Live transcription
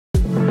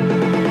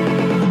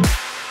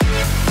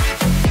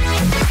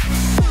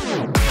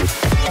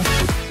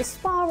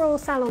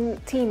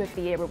Salon Team of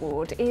the Year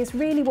award is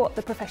really what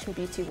the Professional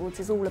Beauty Awards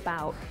is all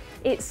about.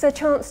 It's a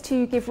chance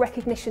to give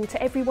recognition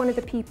to every one of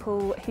the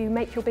people who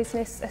make your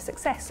business a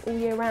success all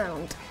year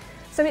round.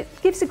 So it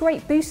gives a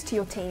great boost to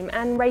your team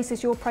and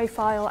raises your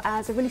profile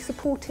as a really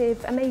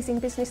supportive, amazing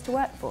business to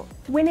work for.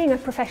 Winning a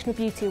Professional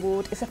Beauty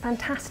Award is a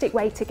fantastic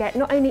way to get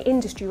not only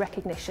industry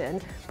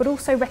recognition, but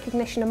also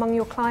recognition among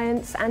your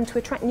clients and to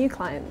attract new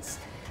clients.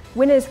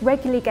 Winners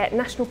regularly get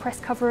national press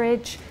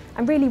coverage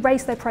and really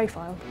raise their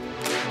profile.